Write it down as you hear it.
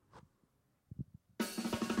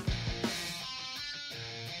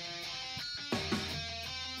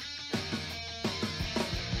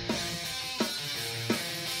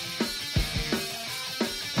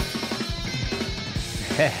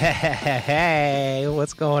Hey,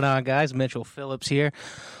 what's going on, guys? Mitchell Phillips here.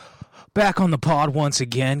 Back on the pod once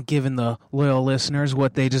again, giving the loyal listeners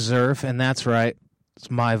what they deserve, and that's right,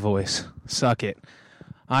 it's my voice. Suck it.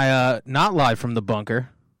 Not live from the bunker.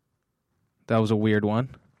 That was a weird one.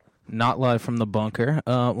 Not live from the bunker.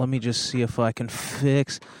 Let me just see if I can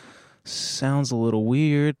fix. Sounds a little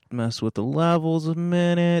weird. Mess with the levels a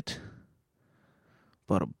minute.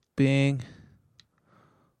 Bada bing.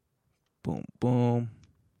 Boom, boom.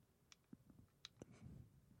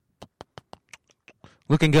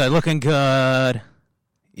 Looking good, looking good.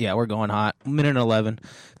 Yeah, we're going hot. Minute 11.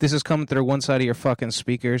 This is coming through one side of your fucking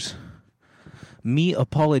speakers. Me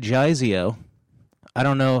apologizio. I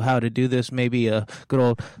don't know how to do this. Maybe a good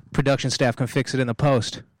old production staff can fix it in the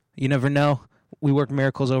post. You never know. We work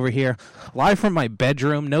miracles over here. Live from my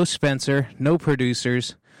bedroom. No Spencer. No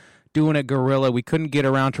producers. Doing it guerrilla. We couldn't get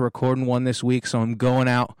around to recording one this week, so I'm going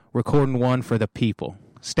out recording one for the people.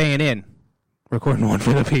 Staying in. Recording one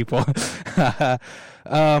for the people.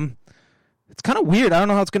 It's kind of weird. I don't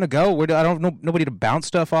know how it's going to go. I don't know nobody to bounce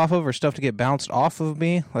stuff off of or stuff to get bounced off of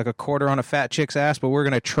me, like a quarter on a fat chick's ass, but we're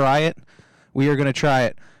going to try it. We are going to try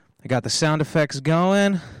it. I got the sound effects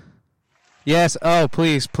going. Yes. Oh,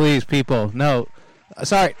 please, please, people. No.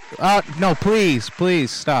 Sorry. No, please,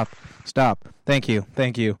 please, stop. Stop. Thank you.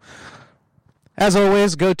 Thank you. As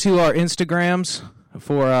always, go to our Instagrams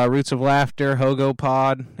for Roots of Laughter, Hogo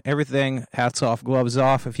Pod, everything. Hats off, gloves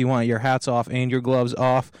off. If you want your hats off and your gloves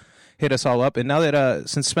off, hit us all up. And now that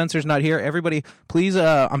since Spencer's not here, everybody, please,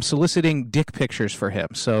 I'm soliciting dick pictures for him.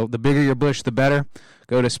 So the bigger your bush, the better.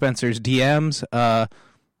 Go to Spencer's DMs.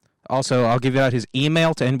 Also, I'll give out his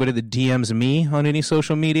email to anybody that DMs me on any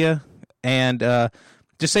social media. And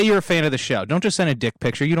just say you're a fan of the show. Don't just send a dick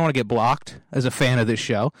picture. You don't want to get blocked as a fan of the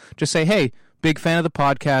show. Just say, hey, big fan of the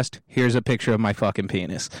podcast. Here's a picture of my fucking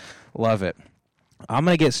penis. Love it. I'm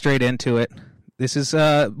going to get straight into it. This is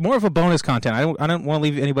more of a bonus content. I don't want to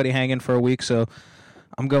leave anybody hanging for a week, so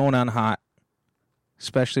I'm going on hot,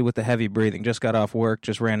 especially with the heavy breathing. Just got off work,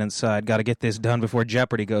 just ran inside. Got to get this done before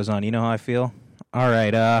Jeopardy goes on. You know how I feel? All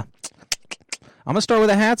right. I'm going to start with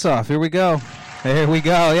the hats off. Here we go. Here we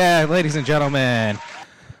go. Yeah, ladies and gentlemen.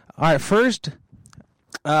 All right, first,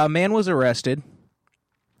 a man was arrested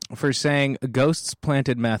for saying ghosts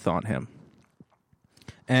planted meth on him.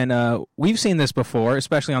 And we've seen this before,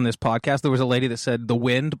 especially on this podcast. There was a lady that said the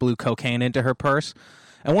wind blew cocaine into her purse.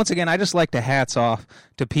 And once again, I just like to hats off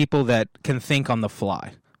to people that can think on the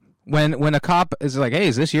fly. When a cop is like, hey,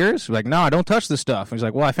 is this yours? You're like, no, don't touch this stuff. And he's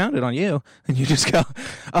like, well, I found it on you. And you just go,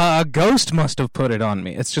 a ghost must have put it on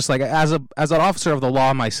me. It's just like, as an officer of the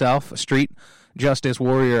law myself, a street justice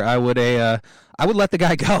warrior, I would let the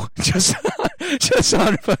guy go just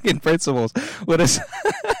on fucking principles. What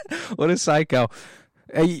a psycho.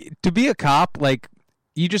 To be a cop, like,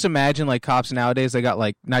 you just imagine, like, cops nowadays, they got,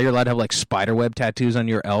 like, now you're allowed to have, like, spiderweb tattoos on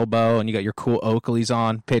your elbow, and you got your cool Oakleys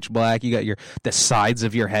on, pitch black, you got the sides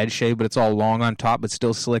of your head shaved, but it's all long on top, but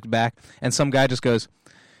still slicked back, and some guy just goes,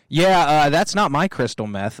 yeah, that's not my crystal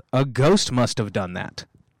meth. A ghost must have done that.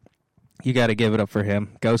 You got to give it up for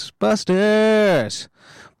him. Ghostbusters!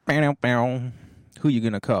 Who you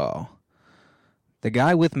gonna call? The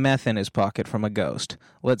guy with meth in his pocket from a ghost.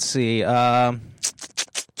 Let's see.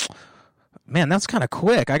 Man, that's kind of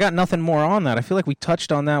quick. I got nothing more on that. I feel like we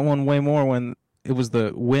touched on that one way more when it was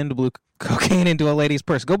the wind blew cocaine into a lady's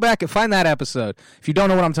purse. Go back and find that episode. If you don't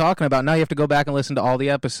know what I'm talking about, now you have to go back and listen to all the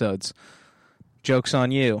episodes. Joke's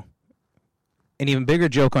on you. An even bigger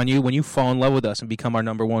joke on you when you fall in love with us and become our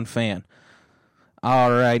number one fan.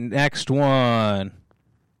 All right, next one.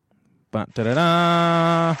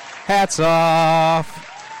 Ba-da-da-da. Hats off.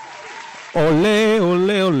 Ole,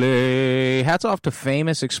 ole, ole. Hats off to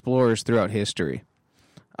famous explorers throughout history.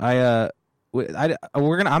 I'm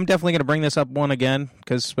definitely gonna bring this up one again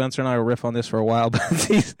because Spencer and I will riff on this for a while.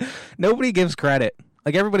 But nobody gives credit.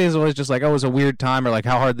 Like, everybody is always just like, oh, it was a weird time, or like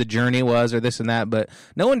how hard the journey was, or this and that. But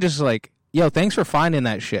no one just like, yo, thanks for finding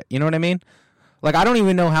that shit. You know what I mean? Like, I don't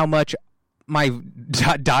even know how much my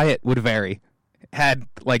diet would vary had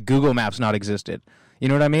like Google Maps not existed. You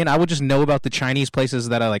know what I mean? I would just know about the Chinese places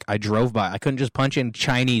that I drove by. I couldn't just punch in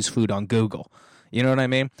Chinese food on Google. You know what I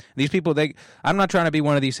mean? These people, I'm not trying to be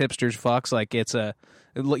one of these hipsters fucks. Like, it's a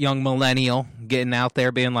young millennial getting out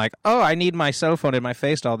there being like, oh, I need my cell phone in my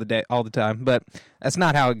face all the time. But that's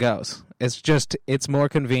not how it goes. It's just, it's more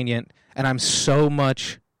convenient. And I'm so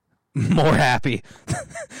much more happy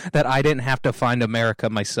that I didn't have to find America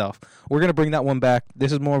myself. We're going to bring that one back.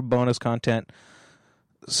 This is more bonus content.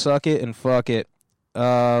 Suck it and fuck it.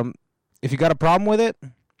 If you got a problem with it,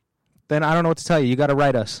 then I don't know what to tell you. You got to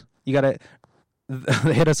write us.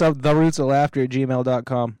 hit us up,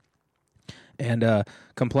 therootsoflaughter@gmail.com, and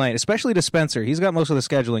complain, especially to Spencer. He's got most of the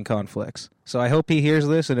scheduling conflicts. So I hope he hears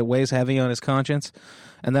this and it weighs heavy on his conscience.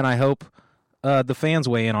 And then I hope the fans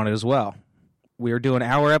weigh in on it as well. We are doing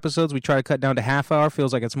hour episodes. We try to cut down to half hour.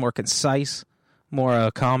 Feels like it's more concise, more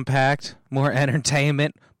compact, more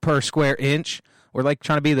entertainment per square inch. We're like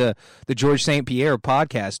trying to be the George St. Pierre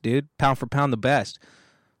podcast, dude. Pound for pound the best.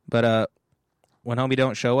 But when homie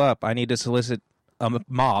don't show up, I need to solicit a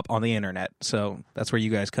mob on the internet. So that's where you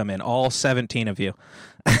guys come in. All 17 of you.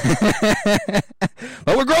 But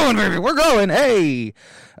we're growing, baby. We're growing. Hey.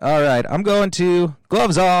 All right. I'm going to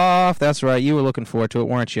Gloves Off. That's right. You were looking forward to it,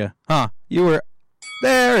 weren't you? Huh? You were.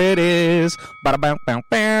 There it is.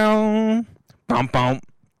 Ba-da-bam-bam-bam. Bum-bum.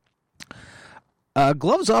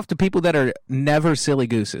 Gloves off to people that are never silly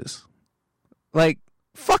gooses. Like,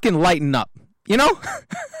 fucking lighten up. You know?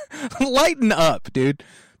 Lighten up, dude.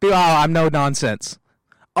 Oh, I'm no nonsense.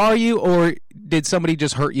 Are you, or did somebody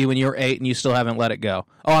just hurt you when you were 8 and you still haven't let it go?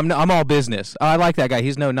 Oh, I'm all business. Oh, I like that guy.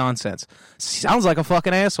 He's no nonsense. Sounds like a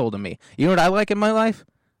fucking asshole to me. You know what I like in my life?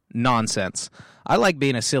 Nonsense. I like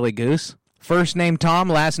being a silly goose. First name Tom,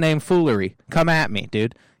 last name Foolery. Come at me,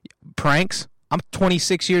 dude. Pranks? I'm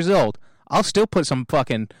 26 years old. I'll still put some what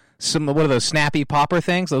are those snappy popper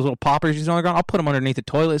things? Those little poppers you know on the ground? I'll put them underneath the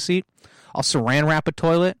toilet seat. I'll saran wrap a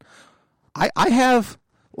toilet. I have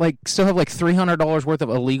still have $300 worth of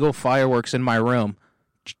illegal fireworks in my room,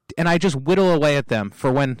 and I just whittle away at them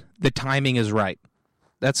for when the timing is right.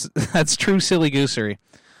 That's true silly goosery.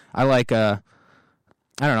 I don't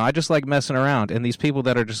know. I just like messing around, and these people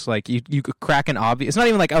that are just like you could crack an obvious. It's not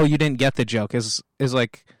even like, oh, you didn't get the joke. Is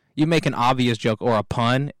like you make an obvious joke or a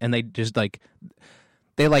pun, and they just they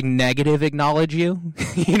negative acknowledge you.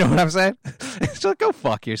 You know what I'm saying? It's like, go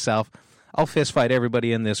fuck yourself. I'll fist fight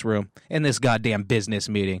everybody in this room, in this goddamn business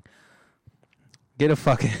meeting. Get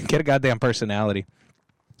a goddamn personality.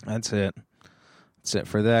 That's it. That's it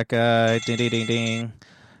for that guy. Ding, ding, ding, ding.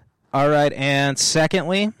 All right, and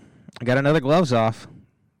secondly, I got another Gloves Off.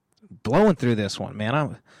 Blowing through this one, man. I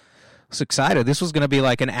was excited. This was going to be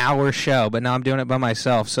like an hour show, but now I'm doing it by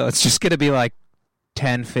myself, so it's just going to be like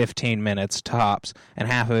 10, 15 minutes tops, and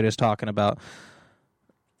half of it is talking about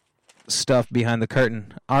stuff behind the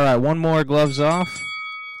curtain. All right, one more Gloves Off.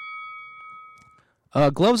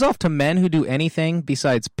 Gloves off to men who do anything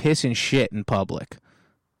besides piss and shit in public.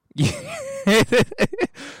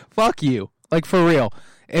 Fuck you. Like, for real.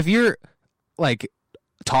 If you're,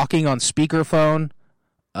 talking on speakerphone,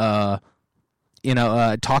 talking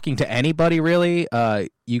to anybody, really,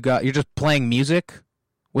 you're just playing music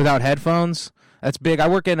without headphones. That's big. I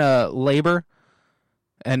work in labor.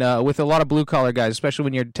 And with a lot of blue-collar guys, especially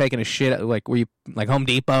when you're taking a shit, where you, Home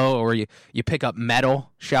Depot, or you pick up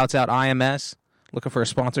metal, shouts out IMS, looking for a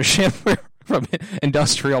sponsorship from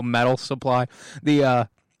Industrial Metal Supply.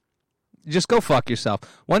 Just go fuck yourself.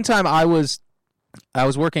 One time I was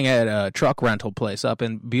working at a truck rental place up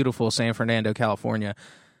in beautiful San Fernando, California,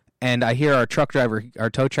 and I hear our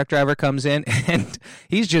tow truck driver comes in, and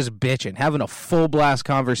he's just bitching, having a full blast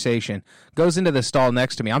conversation. Goes into the stall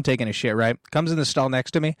next to me. I'm taking a shit, right? Comes in the stall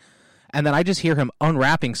next to me, and then I just hear him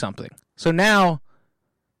unwrapping something. So now,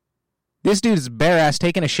 this dude is bare ass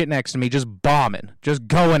taking a shit next to me, just bombing, just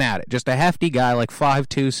going at it. Just a hefty guy,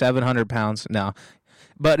 5'2", 700 pounds. No.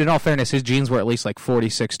 But in all fairness, his jeans were at least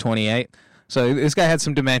 46, 28. So this guy had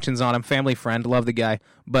some dimensions on him. Family friend, love the guy.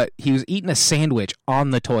 But he was eating a sandwich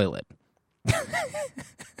on the toilet.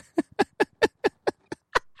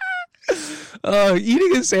 Oh,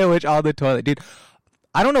 eating a sandwich on the toilet, dude.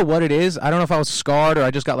 I don't know what it is. I don't know if I was scarred or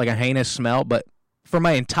I just got a heinous smell. But for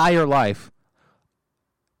my entire life,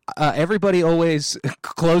 everybody always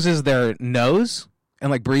closes their nose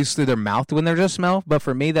and breathes through their mouth when there's a smell. But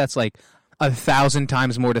for me, that's 1,000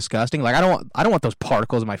 times more disgusting. I don't want those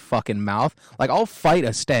particles in my fucking mouth. I'll fight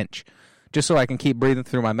a stench just so I can keep breathing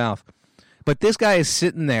through my mouth. But this guy is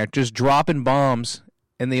sitting there just dropping bombs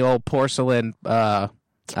in the old porcelain. I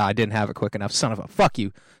didn't have it quick enough. Son of a fuck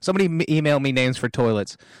you. Somebody email me names for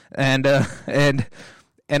toilets, and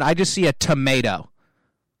I just see a tomato,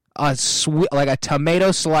 a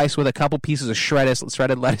tomato slice with a couple pieces of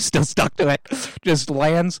shredded lettuce still stuck to it, just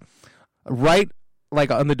lands right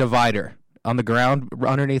on the divider. On the ground,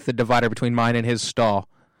 underneath the divider between mine and his stall.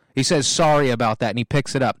 He says sorry about that, and he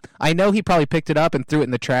picks it up. I know he probably picked it up and threw it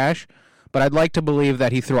in the trash, but I'd like to believe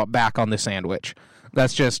that he threw it back on the sandwich.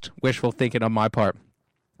 That's just wishful thinking on my part.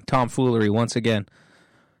 Tomfoolery once again.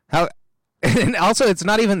 And also, it's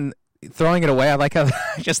not even throwing it away. I like how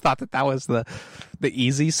I just thought that was the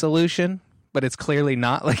easy solution, but it's clearly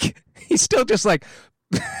not. He's still just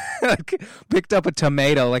Picked up a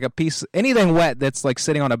tomato, like a piece, anything wet that's like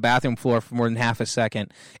sitting on a bathroom floor for more than half a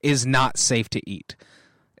second is not safe to eat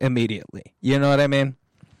immediately. You know what I mean?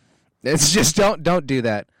 It's just don't do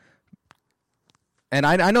that. And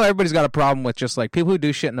I know everybody's got a problem with just like people who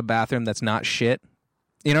do shit in the bathroom that's not shit.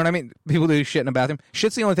 You know what I mean? People do shit in the bathroom.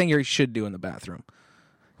 Shit's the only thing you should do in the bathroom.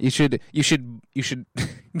 You should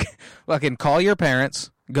fucking call your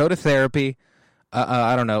parents, go to therapy.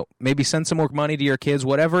 I don't know, maybe send some more money to your kids,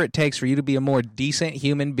 whatever it takes for you to be a more decent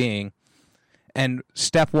human being. And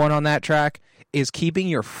step one on that track is keeping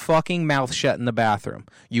your fucking mouth shut in the bathroom.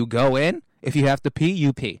 You go in, if you have to pee,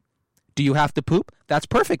 you pee. Do you have to poop? That's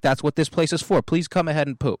perfect. That's what this place is for. Please come ahead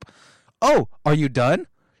and poop. Oh, are you done?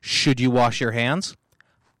 Should you wash your hands?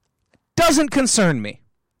 Doesn't concern me.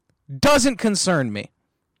 Doesn't concern me.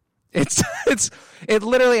 It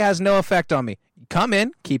literally has no effect on me. Come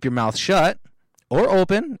in, keep your mouth shut. Or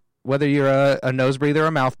open, whether you're a nose breather or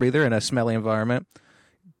a mouth breather in a smelly environment.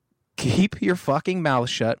 Keep your fucking mouth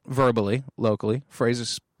shut, verbally, locally, phrase of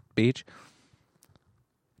speech.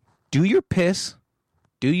 Do your piss,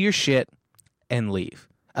 do your shit, and leave.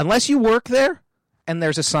 Unless you work there, and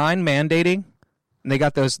there's a sign mandating, and they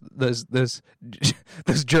got those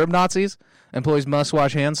germ Nazis, employees must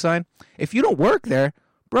wash hands sign. If you don't work there,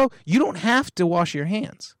 bro, you don't have to wash your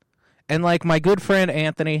hands. And like my good friend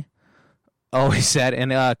Anthony always said,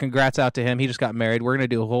 and congrats out to him. He just got married. We're going to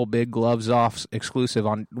do a whole big gloves off exclusive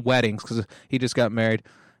on weddings because he just got married.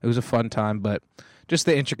 It was a fun time, but just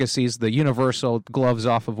the intricacies, the universal gloves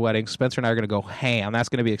off of weddings. Spencer and I are going to go ham. That's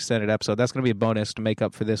going to be an extended episode. That's going to be a bonus to make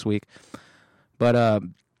up for this week. But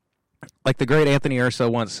like the great Anthony Urso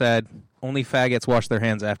once said, only faggots wash their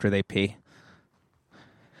hands after they pee.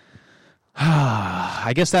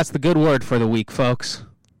 I guess that's the good word for the week, folks.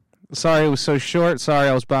 Sorry it was so short. Sorry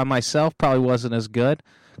I was by myself. Probably wasn't as good.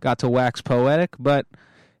 Got to wax poetic. But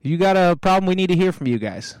if you got a problem, we need to hear from you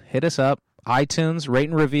guys. Hit us up. iTunes, rate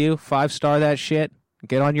and review. 5-star that shit.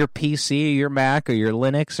 Get on your PC or your Mac or your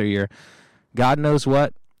Linux or your God knows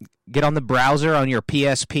what. Get on the browser on your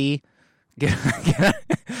PSP. Give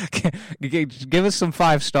us some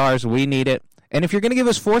 5 stars. We need it. And if you're going to give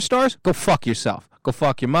us 4 stars, go fuck yourself. Go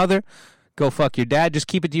fuck your mother. Go fuck your dad. Just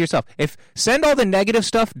keep it to yourself. Send all the negative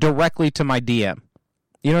stuff directly to my DM.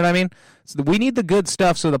 You know what I mean? So we need the good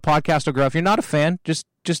stuff so the podcast will grow. If you're not a fan, just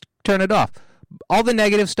turn it off. All the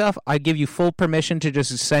negative stuff, I give you full permission to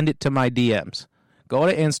just send it to my DMs. Go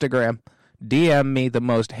to Instagram, DM me the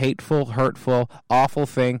most hateful, hurtful, awful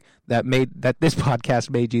thing that this podcast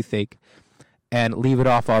made you think, and leave it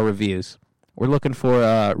off our reviews. We're looking for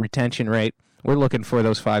a retention rate. We're looking for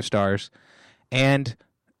those 5 stars. And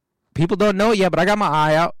people don't know it yet, but I got my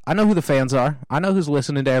eye out. I know who the fans are. I know who's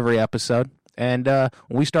listening to every episode. And when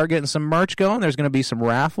we start getting some merch going, there's going to be some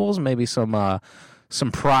raffles, maybe some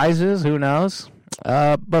prizes. Who knows?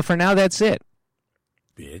 But for now, that's it.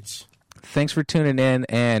 Bitch. Thanks for tuning in,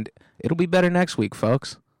 and it'll be better next week,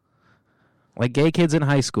 folks. Like gay kids in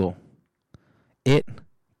high school, it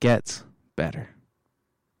gets better.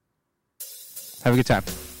 Have a good time.